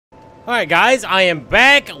Alright guys, I am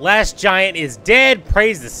back. Last giant is dead,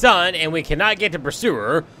 praise the sun, and we cannot get to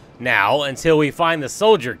Pursuer now until we find the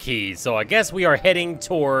soldier key. So I guess we are heading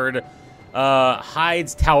toward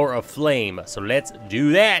Hyde's Tower of Flame. So let's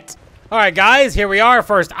do that. Alright guys, here we are,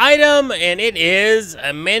 first item, and it is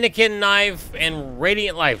a mannequin knife and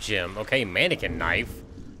radiant life gem. Okay, mannequin knife.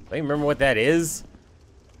 Do you remember what that is?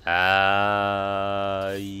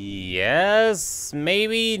 Yes,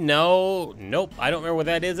 maybe, no, nope, I don't remember what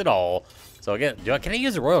that is at all. So again, can I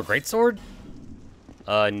use a royal greatsword?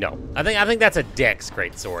 No, I think that's a dex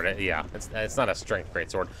greatsword. Yeah, it's not a strength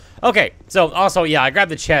greatsword. Okay, so also, yeah, I grabbed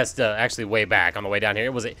the chest actually way back on the way down here.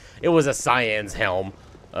 It was a Cyan's helm.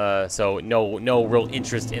 So no real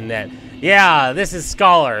interest in that. Yeah, this is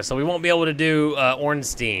Scholar, so we won't be able to do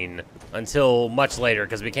Ornstein until much later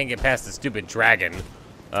because we can't get past the stupid dragon.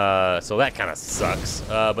 So that kind of sucks.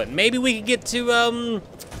 But maybe we can get to,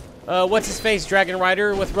 what's his face, Dragon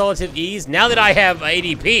Rider with relative ease. Now that I have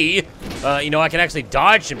ADP, you know, I can actually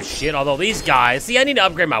dodge some shit. Although these guys, see, I need to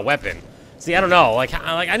upgrade my weapon. See, I don't know, like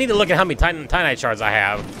I need to look at how many Titanite shards I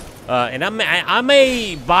have. And I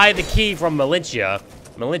may buy the key from Melintia,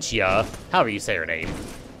 however you say her name.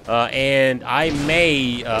 And I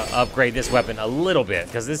may upgrade this weapon a little bit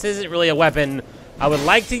because this isn't really a weapon I would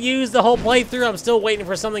like to use the whole playthrough. I'm still waiting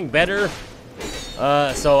for something better.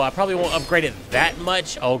 So I probably won't upgrade it that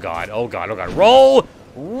much. Oh god, oh god, oh god. Roll!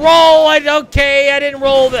 Okay, I didn't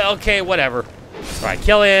roll the, okay, whatever. Alright,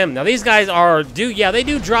 kill him. Now these guys they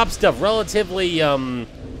do drop stuff relatively,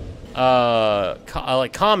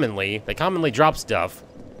 like commonly. They commonly drop stuff.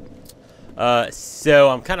 So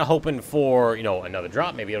I'm kind of hoping for, you know, another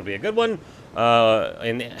drop. Maybe it'll be a good one.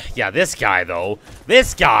 And yeah, this guy though,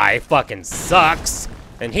 this guy fucking sucks,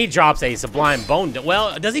 and he drops a sublime bone.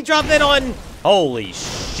 Well, does he drop that on? Holy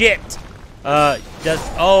shit!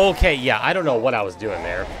 Okay, yeah, I don't know what I was doing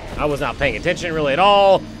there. I was not paying attention really at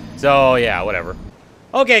all. So yeah, whatever.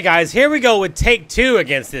 Okay, guys, here we go with take 2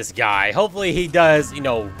 against this guy. Hopefully he does, you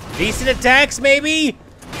know, decent attacks maybe.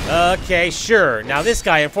 Okay, sure. Now this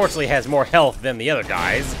guy unfortunately has more health than the other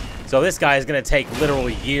guys. So this guy is going to take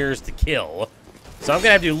literally years to kill. So I'm going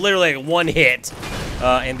to have to do literally one hit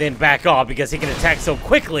and then back off because he can attack so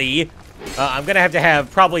quickly. I'm going to have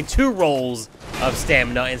probably 2 rolls of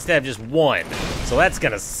stamina instead of just 1. So that's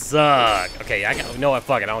going to suck. Okay, you know what?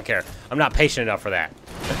 Fuck it. I don't care. I'm not patient enough for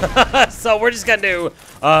that. So we're just going to do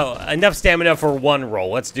enough stamina for 1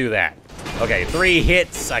 roll. Let's do that. Okay, 3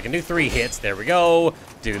 hits. I can do 3 hits. There we go.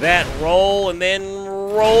 Do that, roll, and then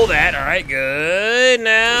roll that. All right, good.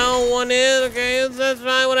 Now 1 hit. Okay, that's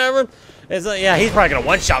fine, whatever. Yeah, he's probably going to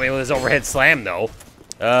one-shot me with his overhead slam, though.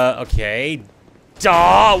 Okay.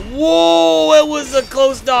 Duh. Whoa, it was a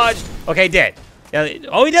close dodge. Okay, dead.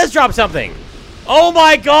 Oh, he does drop something. Oh,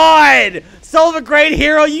 my God. Soul of a great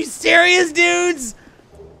hero. You serious, dudes?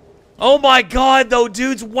 Oh, my God, though,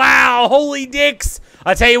 dudes. Wow. Holy dicks.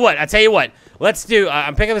 I'll tell you what. Let's do,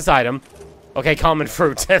 I'm picking this item. Okay, common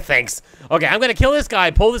fruit. Thanks. Okay, I'm going to kill this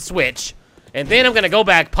guy, pull the switch, and then I'm going to go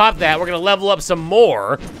back, pop that. We're going to level up some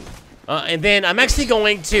more. And then I'm actually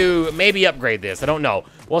going to maybe upgrade this. I don't know.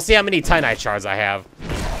 We'll see how many Titanite shards I have.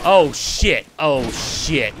 Oh, shit. Oh,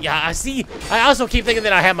 shit. Yeah, I see. I also keep thinking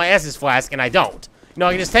that I have my Estus flask, and I don't. You know,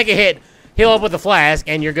 I can just take a hit, heal up with the flask,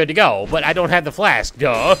 and you're good to go. But I don't have the flask,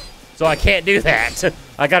 duh. So I can't do that.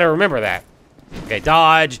 I got to remember that. Okay,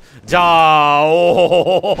 dodge.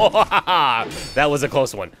 Oh, that was a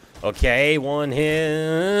close one. Okay, 1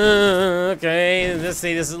 hit. Okay, this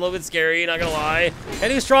is a little bit scary, not gonna lie. Can I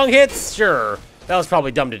do strong hits? Sure. That was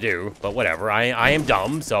probably dumb to do, but whatever. I am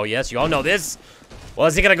dumb, so yes, you all know this. Well,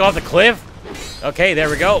 is he gonna go off the cliff? Okay, there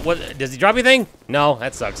we go. What, does he drop anything? No,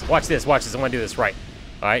 that sucks. Watch this, I wanna do this right.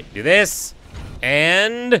 All right, do this,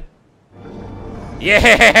 and...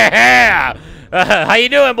 Yeah! How you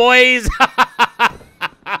doing, boys?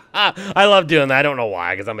 I love doing that. I don't know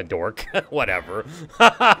why, because I'm a dork. Whatever.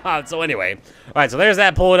 So anyway. All right, so there's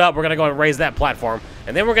that. Pull it up. We're going to go and raise that platform.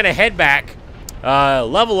 And then we're going to head back,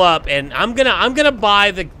 level up, and I'm gonna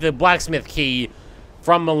buy the blacksmith key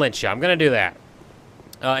from Melintia. I'm going to do that.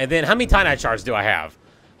 And then how many Titanite shards do I have?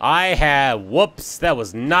 I have, whoops, that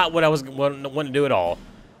was not what I was wanting to do at all.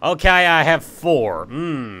 Okay, I have 4.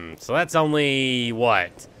 So that's only,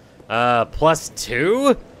 what?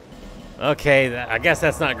 +2? Okay, I guess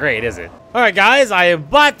that's not great, is it? Alright, guys, I have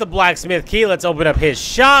bought the blacksmith key. Let's open up his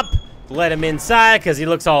shop. Let him inside, because he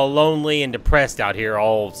looks all lonely and depressed out here,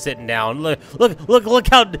 all sitting down. Look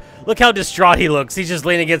how distraught he looks. He's just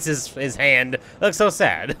leaning against his hand. Looks so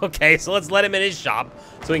sad. Okay, so let's let him in his shop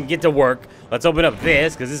so he can get to work. Let's open up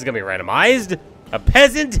this, because this is going to be randomized. A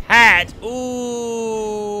peasant hat.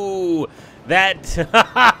 Ooh. That,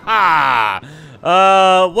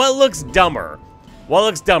 what looks dumber? What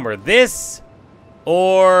looks dumber, this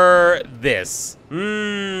or this?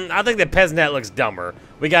 I think the peasant hat looks dumber.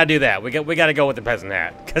 We gotta do that. We gotta go with the peasant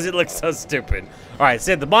hat because it looks so stupid. All right,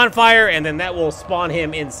 set the bonfire, and then that will spawn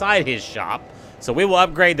him inside his shop. So we will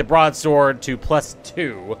upgrade the broadsword to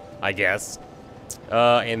 +2, I guess.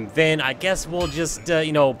 And then I guess we'll just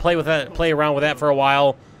you know, play around with that for a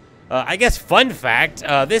while. I guess fun fact,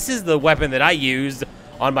 this is the weapon that I used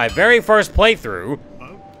on my very first playthrough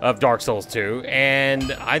of Dark Souls 2,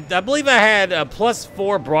 and I believe I had a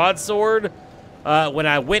 +4 broadsword when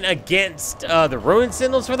I went against the Ruined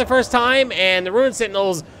Sentinels for the first time, and the Ruined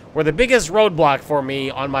Sentinels were the biggest roadblock for me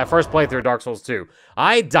on my first playthrough of Dark Souls 2.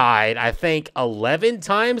 I died, I think, 11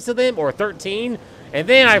 times to them, or 13, and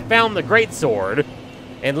then I found the Great Sword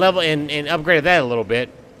and upgraded that a little bit,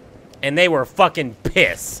 and they were fucking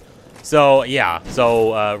pissed. So, yeah.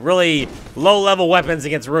 So, really low-level weapons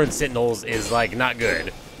against Ruined Sentinels is, like, not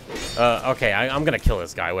good. Okay, I'm gonna kill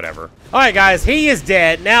this guy, whatever. Alright, guys, he is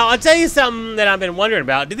dead. Now, I'll tell you something that I've been wondering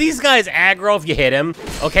about. Do these guys aggro if you hit him?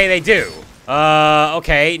 Okay, they do.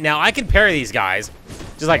 Okay, now I can parry these guys.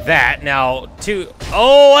 Just like that. Now,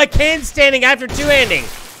 oh, I can standing after two-handing.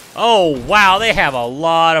 Oh, wow, they have a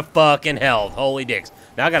lot of fucking health. Holy dicks.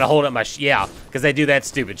 Now I gotta hold up my, yeah, because they do that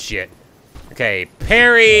stupid shit. Okay,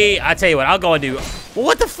 parry. I tell you what, I'll go and do, well,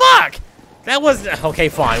 what the fuck? That was, okay,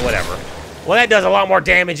 fine, whatever. Well, that does a lot more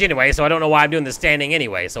damage anyway, so I don't know why I'm doing the standing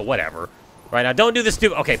anyway, so whatever. Right, now don't do the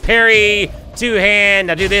stupid, okay, parry, two-hand,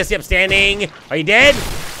 now do this, yep, standing. Are you dead?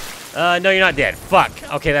 No, you're not dead. Fuck.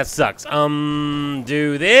 Okay, that sucks.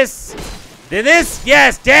 Do this. Did this?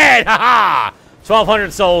 Yes, dead! Haha!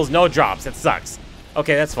 1,200 souls, no drops. That sucks.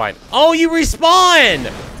 Okay, that's fine. Oh, you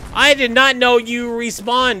respawn! I did not know you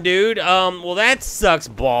respawn, dude. Well, that sucks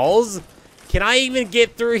balls. Can I even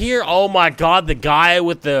get through here? Oh my god, the guy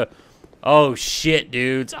with the... Oh, shit,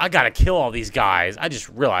 dudes. I gotta kill all these guys. I just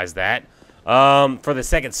realized that. For the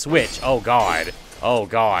second switch. Oh, god. Oh,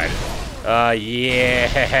 god.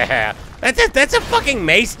 Yeah. That's a fucking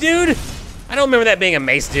mace, dude? I don't remember that being a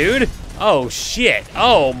mace, dude. Oh, shit.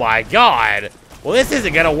 Oh, my god. Well, this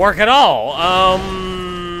isn't gonna work at all.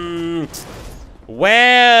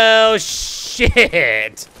 Well,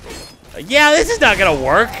 shit. Yeah, this is not gonna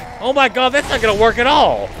work. Oh, my god, that's not gonna work at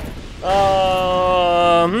all.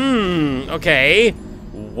 Okay.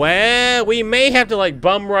 Well, we may have to, like,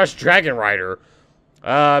 bum rush Dragon Rider.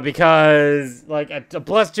 Because, like, a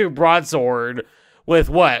 +2 broadsword with,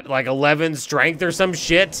 what, like 11 strength or some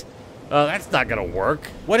shit? That's not gonna work.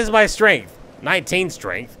 What is my strength? 19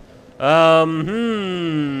 strength.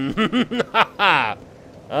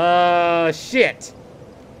 Shit.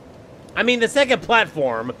 I mean, the second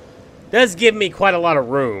platform does give me quite a lot of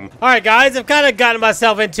room. Alright, guys, I've kind of gotten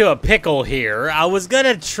myself into a pickle here. I was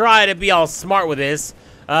gonna try to be all smart with this,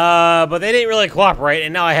 but they didn't really cooperate,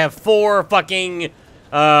 and now I have 4 fucking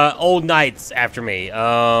old knights after me,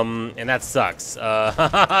 and that sucks.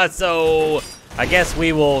 So I guess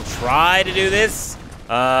we will try to do this,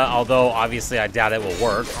 although obviously I doubt it will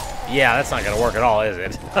work. Yeah, that's not gonna work at all, is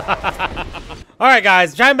it? Alright,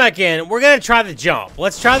 guys, chime back in. We're gonna try the jump.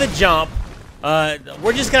 Let's try the jump.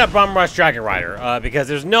 We're just gonna bum rush Dragon Rider, because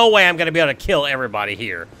there's no way I'm gonna be able to kill everybody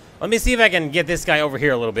here. Let me see if I can get this guy over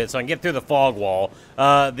here a little bit so I can get through the fog wall.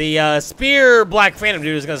 The spear Black Phantom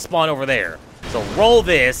dude is gonna spawn over there. So roll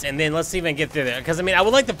this, and then let's see if I can get through there. Because, I mean, I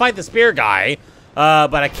would like to fight the spear guy,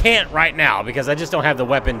 but I can't right now because I just don't have the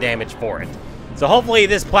weapon damage for it. So hopefully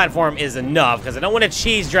this platform is enough, because I don't want to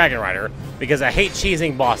cheese Dragon Rider, because I hate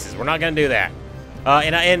cheesing bosses. We're not going to do that.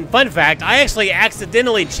 And fun fact, I actually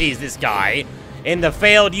accidentally cheesed this guy in the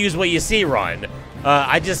failed use what you see run.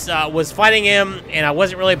 I just was fighting him, and I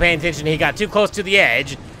wasn't really paying attention. He got too close to the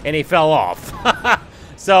edge, and he fell off.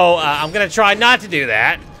 So I'm going to try not to do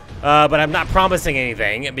that. But I'm not promising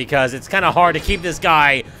anything because it's kind of hard to keep this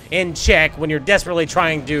guy in check when you're desperately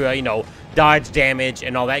trying to, you know, dodge damage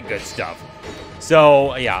and all that good stuff.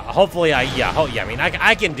 So, yeah, hopefully I mean,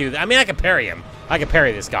 I can do that. I mean, I can parry him. I can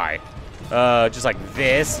parry this guy. Just like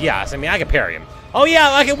this. Yes, I mean, I can parry him. Oh,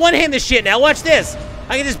 yeah, I can one-hand this shit now. Watch this.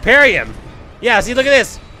 I can just parry him. Yeah, see, look at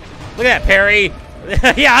this. Look at that, parry.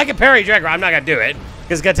 Yeah, I can parry Dragon Rider. I'm not going to do it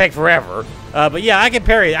because it's going to take forever. But, yeah, I can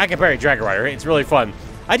parry Dragon Rider. It's really fun.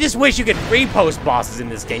 I just wish you could repost bosses in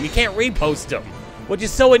this game. You can't repost them, which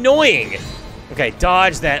is so annoying. Okay,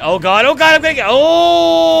 dodge that. Oh god, I'm gonna get.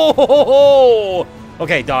 Oh!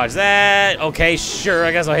 Okay, dodge that. Okay, sure.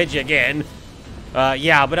 I guess I'll hit you again.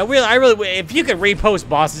 Yeah, but I really, if you could repost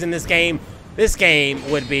bosses in this game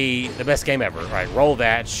would be the best game ever. All right, roll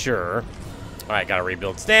that. Sure. All right, gotta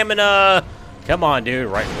rebuild stamina. Come on, dude.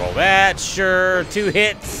 Right, roll that. Sure. 2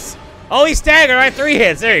 hits. Oh, he staggered. All right, 3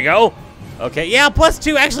 hits. There you go. Okay, yeah,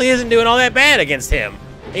 +2 actually isn't doing all that bad against him.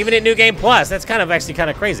 Even in New Game Plus, that's actually kind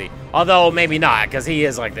of crazy. Although, maybe not, because he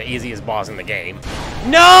is like the easiest boss in the game.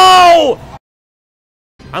 No!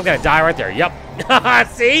 I'm gonna die right there. Yep.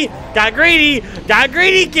 See? Got greedy. Got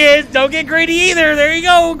greedy, kids. Don't get greedy either. There you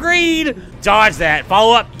go. Greed. Dodge that.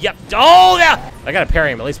 Follow up. Yep. Oh, yeah. I gotta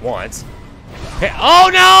parry him at least once. Oh,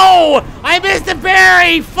 no! I missed the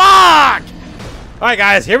parry. Fuck! All right,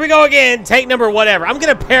 guys. Here we go again. Take number whatever. I'm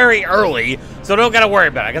gonna parry early, so don't gotta worry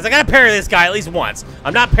about it, because I gotta parry this guy at least once.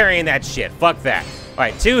 I'm not parrying that shit. Fuck that. All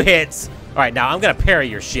right, 2 hits. All right, now I'm gonna parry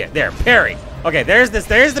your shit. There, parry. Okay, there's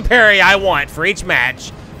the parry I want for each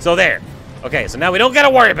match. So there. Okay, so now we don't gotta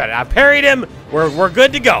worry about it. I parried him. We're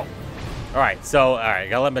good to go. All right, so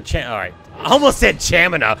gotta let my all right. I almost said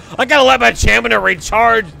Chamina. I gotta let my Chamina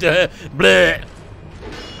recharge. Bleh.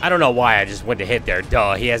 I don't know why I just went to hit there.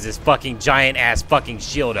 Duh. He has this fucking giant ass fucking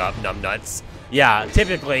shield up, numbnuts. Yeah,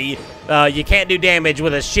 typically you can't do damage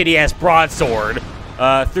with a shitty ass broadsword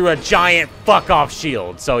through a giant fuck off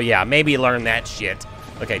shield. So yeah, maybe learn that shit.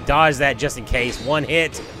 Okay, dodge that just in case. 1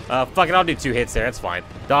 hit. Fuck it, I'll do 2 hits there. That's fine.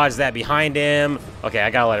 Dodge that behind him. Okay, I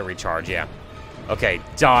gotta let it recharge, yeah. Okay,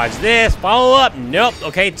 dodge this. Follow up. Nope.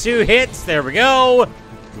 Okay, 2 hits. There we go.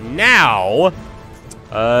 Now,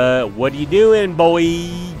 what are you doing, boy?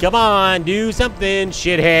 Come on, do something.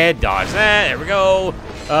 Shithead. Dodge that. There we go.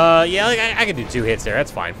 Yeah, I can do 2 hits there.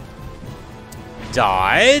 That's fine.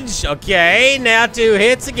 Dodge. Okay, now 2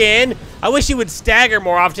 hits again. I wish he would stagger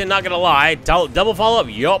more often, not gonna lie. Double follow-up,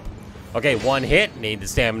 yup. Okay, 1 hit. Need the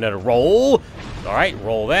stamina to roll. All right,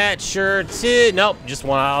 roll that. Sure, 2. Nope, just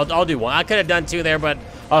 1. I'll do 1. I could have done 2 there, but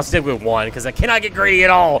I'll stick with 1 because I cannot get greedy at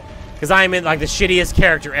all. Because I'm in like the shittiest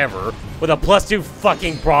character ever with a +2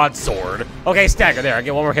 fucking broadsword. Okay, stagger there. I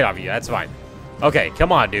get 1 more hit off you. That's fine. Okay,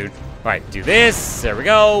 come on, dude. All right, do this. There we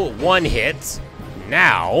go. 1 hit.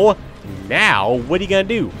 Now, what are you gonna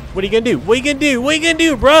do? What are you gonna do? What are you gonna do? What are you gonna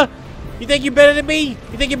do, bruh? You think you're better than me?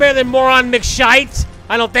 You think you're better than Moron McShite?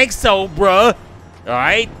 I don't think so, bruh. All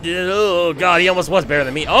right. Oh, God, he almost was better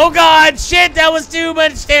than me. Oh, God, shit, that was too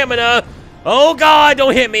much stamina. Oh, God,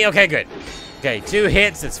 don't hit me. Okay, good. Okay, 2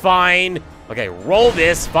 hits, it's fine. Okay, roll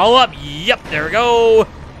this. Follow up. Yep, there we go. All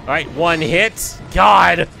right, 1 hit.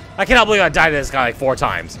 God, I cannot believe I died to this guy like 4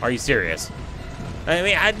 times. Are you serious? I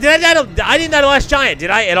mean, I didn't die to Last Giant,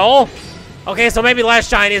 did I, at all? Okay, so maybe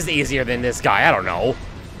Last Giant is easier than this guy. I don't know.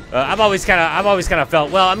 I've always kind of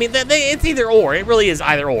felt, well, I mean, it's either or. It really is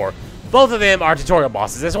either or. Both of them are tutorial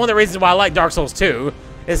bosses. That's one of the reasons why I like Dark Souls 2,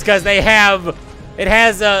 is because it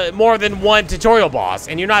has more than 1 tutorial boss,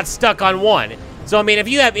 and you're not stuck on 1. So, I mean, if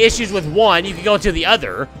you have issues with 1, you can go to the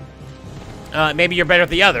other. Maybe you're better at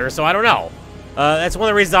the other, so I don't know. That's one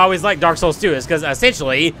of the reasons I always like Dark Souls 2, is because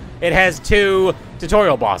essentially it has 2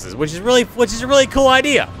 tutorial bosses, which is a really cool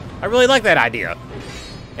idea. I really like that idea.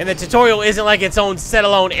 And the tutorial isn't like its own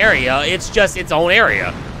set-alone area. It's just its own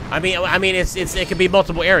area. I mean, it could be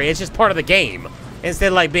multiple areas. It's just part of the game instead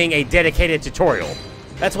of like being a dedicated tutorial.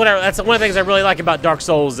 That's one of the things I really like about Dark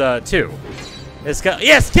Souls 2.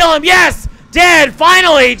 Yes, kill him. Yes, dead.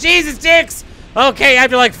 Finally, Jesus dicks. Okay,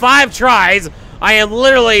 after like 5 tries, I am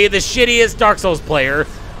literally the shittiest Dark Souls player.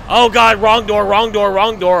 Oh God, wrong door, wrong door,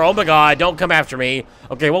 wrong door. Oh my God, don't come after me.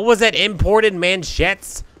 Okay, what was that? Imported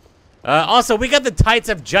manchettes. Also, we got the Tights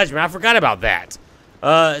of Judgment. I forgot about that.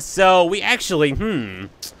 So we actually,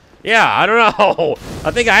 yeah, I don't know. I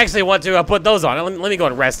think I actually want to put those on. Let me go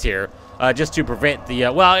and rest here, just to prevent the,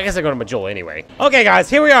 well, I guess I go to Majula anyway. Okay, guys,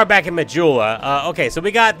 here we are back in Majula. Okay, so we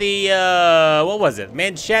got the, what was it?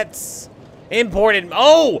 Manchettes, imported.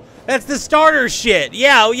 Oh, that's the starter shit.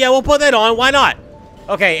 Yeah, we'll put that on. Why not?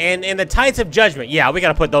 Okay, and the Tights of Judgment. Yeah, we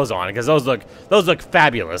gotta put those on because those look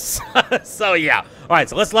fabulous. So yeah. All right,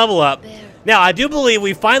 so let's level up. Now, I do believe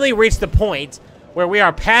we finally reached the point where we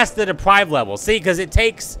are past the deprived level. See, because it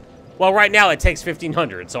takes, well, right now it takes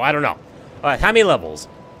 1,500, so I don't know. All right, how many levels?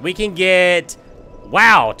 We can get,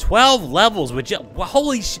 wow, 12 levels with just,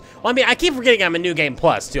 holy sh... Well, I mean, I keep forgetting I'm a New Game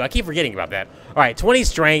Plus, too. I keep forgetting about that. All right, 20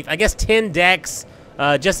 strength, I guess 10 dex,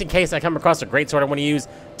 just in case I come across a greatsword I want to use.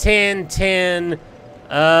 10,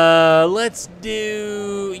 let's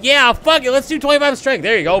do, yeah, fuck it, let's do 25 strength.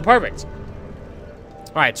 There you go, perfect.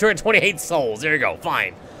 All right, 228 souls. There you go.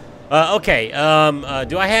 Fine. Okay.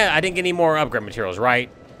 Do I didn't get any more upgrade materials, right?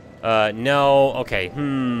 No. Okay.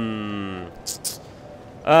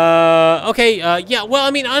 Okay. Yeah. Well,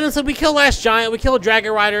 I mean, honestly, we killed Last Giant. We killed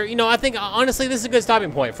Dragon Rider. You know, I think honestly, this is a good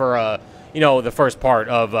stopping point for you know, the first part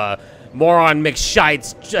of Moron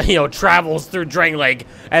McShite's travels through Drangleic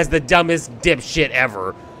as the dumbest dipshit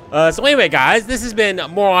ever. So anyway, guys, this has been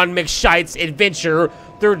Moron McShite's adventure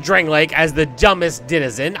through Drangleic as the dumbest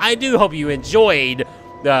denizen. I do hope you enjoyed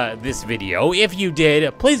this video. If you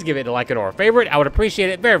did, please give it a like or a favorite. I would appreciate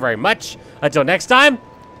it very, very much. Until next time,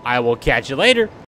 I will catch you later.